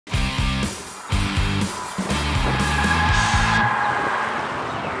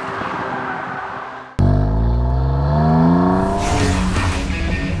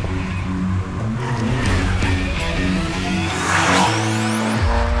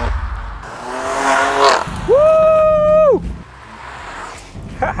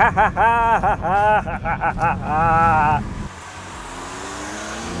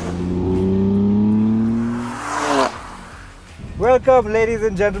Welcome, ladies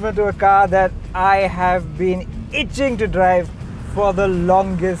and gentlemen, to a car that I have been itching to drive for the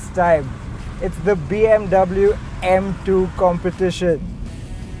longest time. It's the BMW M2 competition.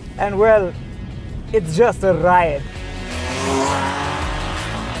 And well, it's just a riot.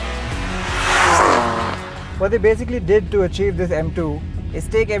 What they basically did to achieve this M2 is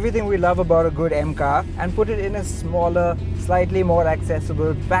take everything we love about a good M car and put it in a smaller, slightly more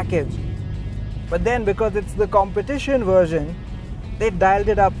accessible package. But then, because it's the competition version, they dialed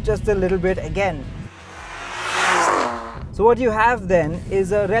it up just a little bit again. So what you have then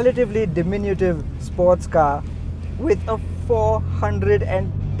is a relatively diminutive sports car with a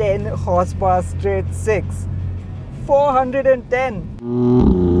 410 horsepower straight 6. 410!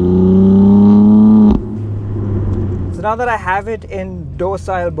 So now that I have it in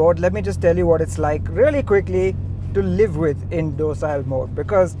docile mode, let me just tell you what it's like really quickly to live with in docile mode.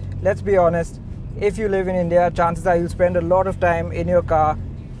 Because let's be honest, if you live in India, chances are you'll spend a lot of time in your car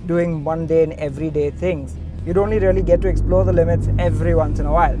doing mundane, everyday things. You'd only really get to explore the limits every once in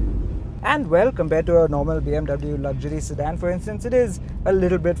a while. And well, compared to a normal BMW luxury sedan, for instance, it is a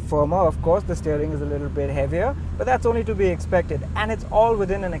little bit firmer. Of course, the steering is a little bit heavier, but that's only to be expected. And it's all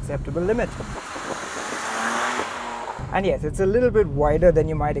within an acceptable limit. And yes, it's a little bit wider than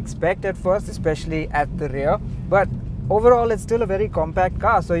you might expect at first, especially at the rear. But overall, it's still a very compact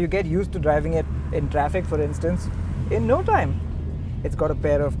car, so you get used to driving it in traffic, for instance, in no time. It's got a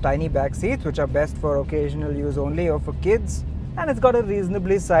pair of tiny back seats, which are best for occasional use only or for kids. And it's got a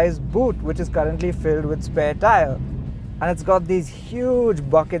reasonably sized boot, which is currently filled with spare tire. And it's got these huge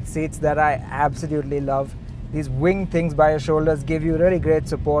bucket seats that I absolutely love. These wing things by your shoulders give you really great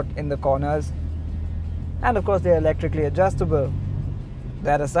support in the corners. And of course, they're electrically adjustable.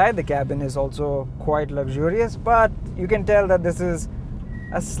 That aside, the cabin is also quite luxurious, but you can tell that this is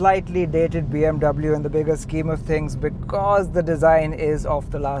a slightly dated BMW in the bigger scheme of things because the design is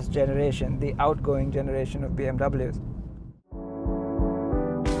of the last generation, the outgoing generation of BMWs.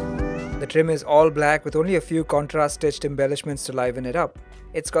 The trim is all black with only a few contrast stitched embellishments to liven it up.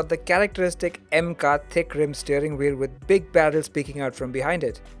 It's got the characteristic M-car thick rim steering wheel with big paddles peeking out from behind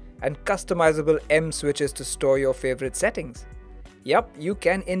it, and customizable M switches to store your favorite settings. Yup, you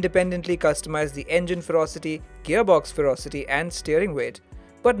can independently customize the engine ferocity, gearbox ferocity and steering weight,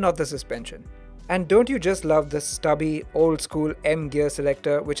 but not the suspension. And don't you just love the stubby, old school M gear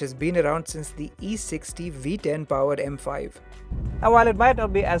selector which has been around since the E60 V10 powered M5? Now while it might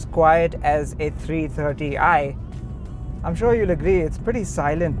not be as quiet as a 330i, I'm sure you'll agree it's pretty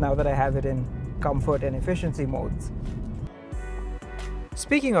silent now that I have it in comfort and efficiency modes.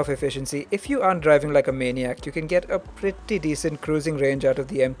 Speaking of efficiency, if you aren't driving like a maniac, you can get a pretty decent cruising range out of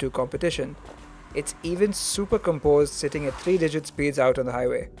the M2 competition. It's even super composed, sitting at 3-digit speeds out on the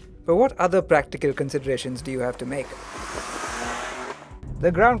highway. But what other practical considerations do you have to make?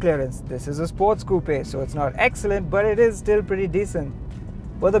 The ground clearance. This is a sports coupe, so it's not excellent, but it is still pretty decent.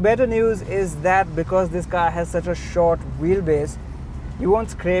 But the better news is that because this car has such a short wheelbase, you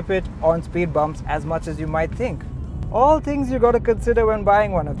won't scrape it on speed bumps as much as you might think. All things you got to consider when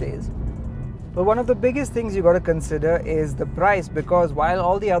buying one of these. But one of the biggest things you got to consider is the price, because while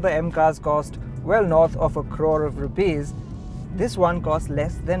all the other M cars cost well north of ₹1 crore, this one costs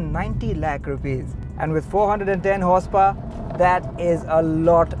less than 90 lakh rupees. And with 410 horsepower, that is a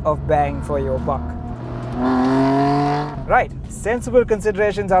lot of bang for your buck. Right, sensible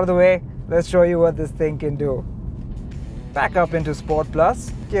considerations out of the way, let's show you what this thing can do. Back up into Sport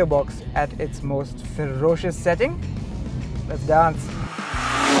Plus, gearbox at its most ferocious setting. Let's dance.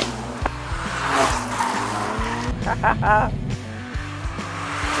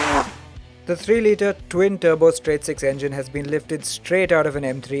 The 3-litre twin-turbo straight-six engine has been lifted straight out of an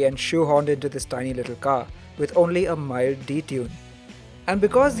M3 and shoehorned into this tiny little car, with only a mild detune. And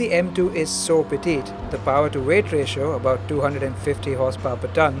because the M2 is so petite, the power-to-weight ratio, about 250 horsepower per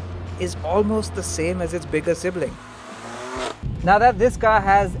ton, is almost the same as its bigger sibling. Now that this car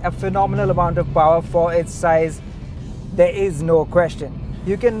has a phenomenal amount of power for its size, there is no question.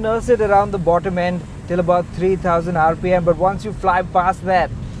 You can nurse it around the bottom end till about 3000 RPM, but once you fly past that,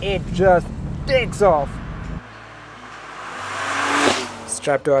 it just takes off.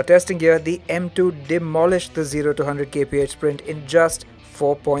 Strapped to our testing gear, the M2 demolished the 0 to 100 kph sprint in just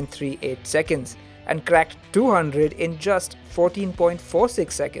 4.38 seconds and cracked 200 in just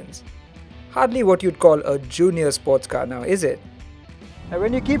 14.46 seconds. Hardly what you'd call a junior sports car now, is it? And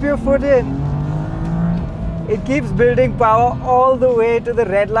when you keep your foot in, it keeps building power all the way to the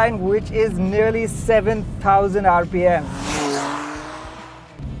red line, which is nearly 7000 RPM.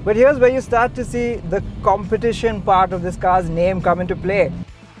 But here's where you start to see the competition part of this car's name come into play.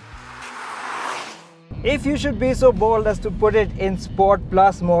 If you should be so bold as to put it in Sport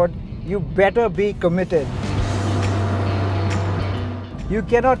Plus mode, you better be committed. You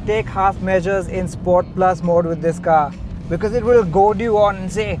cannot take half measures in Sport Plus mode with this car because it will goad you on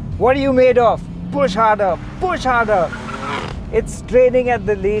and say, what are you made of? Push harder, push harder. It's straining at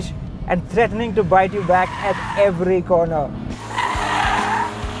the leash and threatening to bite you back at every corner.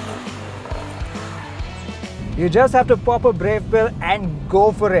 You just have to pop a brave pill and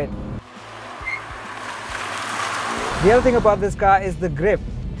go for it. The other thing about this car is the grip.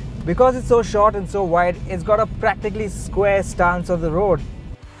 Because it's so short and so wide, it's got a practically square stance of the road.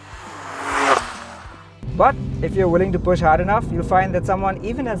 But if you're willing to push hard enough, you'll find that someone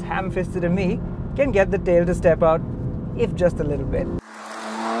even as ham-fisted as me can get the tail to step out, if just a little bit.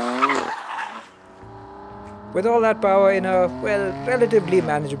 With all that power in a, well, relatively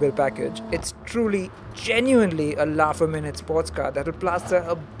manageable package, it's truly, genuinely a laugh-a-minute sports car that will plaster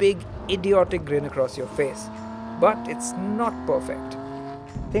a big, idiotic grin across your face. But it's not perfect.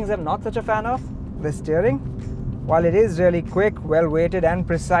 Things I'm not such a fan of, the steering. While it is really quick, well-weighted and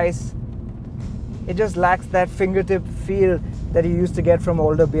precise, it just lacks that fingertip feel that you used to get from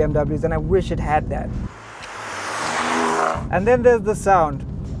older BMWs, and I wish it had that. And then there's the sound.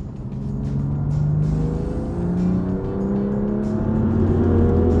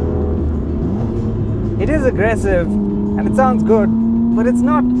 It is aggressive and it sounds good, but it's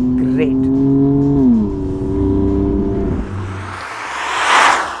not great.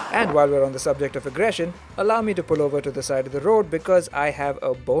 And while we're on the subject of aggression, allow me to pull over to the side of the road because I have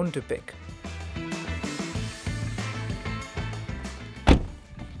a bone to pick.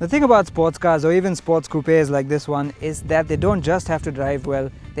 The thing about sports cars or even sports coupes like this one is that they don't just have to drive well,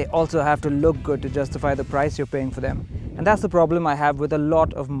 they also have to look good to justify the price you're paying for them. And that's the problem I have with a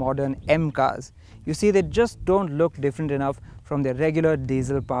lot of modern M cars. You see, they just don't look different enough from their regular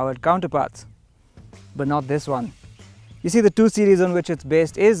diesel-powered counterparts. But not this one. You see, the 2 Series on which it's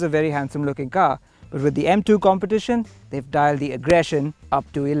based is a very handsome looking car, but with the M2 competition, they've dialed the aggression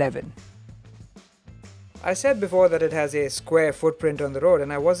up to 11. I said before that it has a square footprint on the road,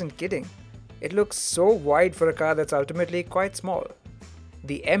 and I wasn't kidding. It looks so wide for a car that's ultimately quite small.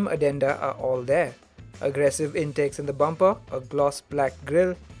 The M addenda are all there. Aggressive intakes in the bumper, a gloss black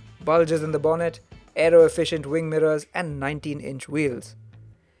grille, bulges in the bonnet, aero-efficient wing mirrors and 19-inch wheels.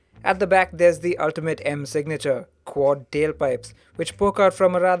 At the back there's the ultimate M signature, quad tailpipes, which poke out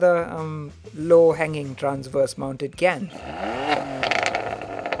from a rather low-hanging transverse-mounted can.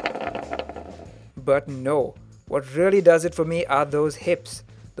 But no, what really does it for me are those hips,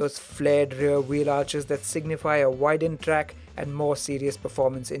 those flared rear wheel arches that signify a widened track and more serious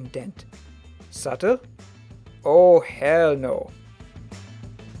performance intent. Subtle? Oh hell no.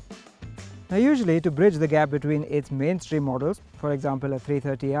 Now usually to bridge the gap between its mainstream models, for example a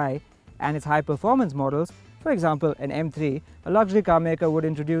 330i, and its high-performance models, for example an M3, a luxury car maker would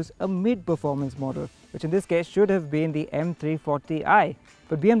introduce a mid-performance model, which in this case should have been the M340i.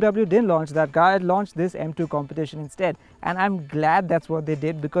 But BMW didn't launch that car, it launched this M2 competition instead. And I'm glad that's what they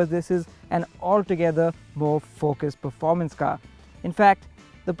did because this is an altogether more focused performance car. In fact,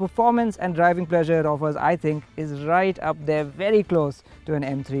 the performance and driving pleasure it offers, I think, is right up there, very close to an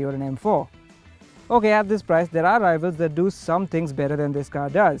M3 or an M4. Okay, at this price, there are rivals that do some things better than this car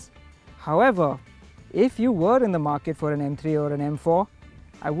does. However, if you were in the market for an M3 or an M4,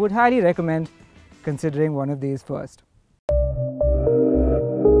 I would highly recommend considering one of these first.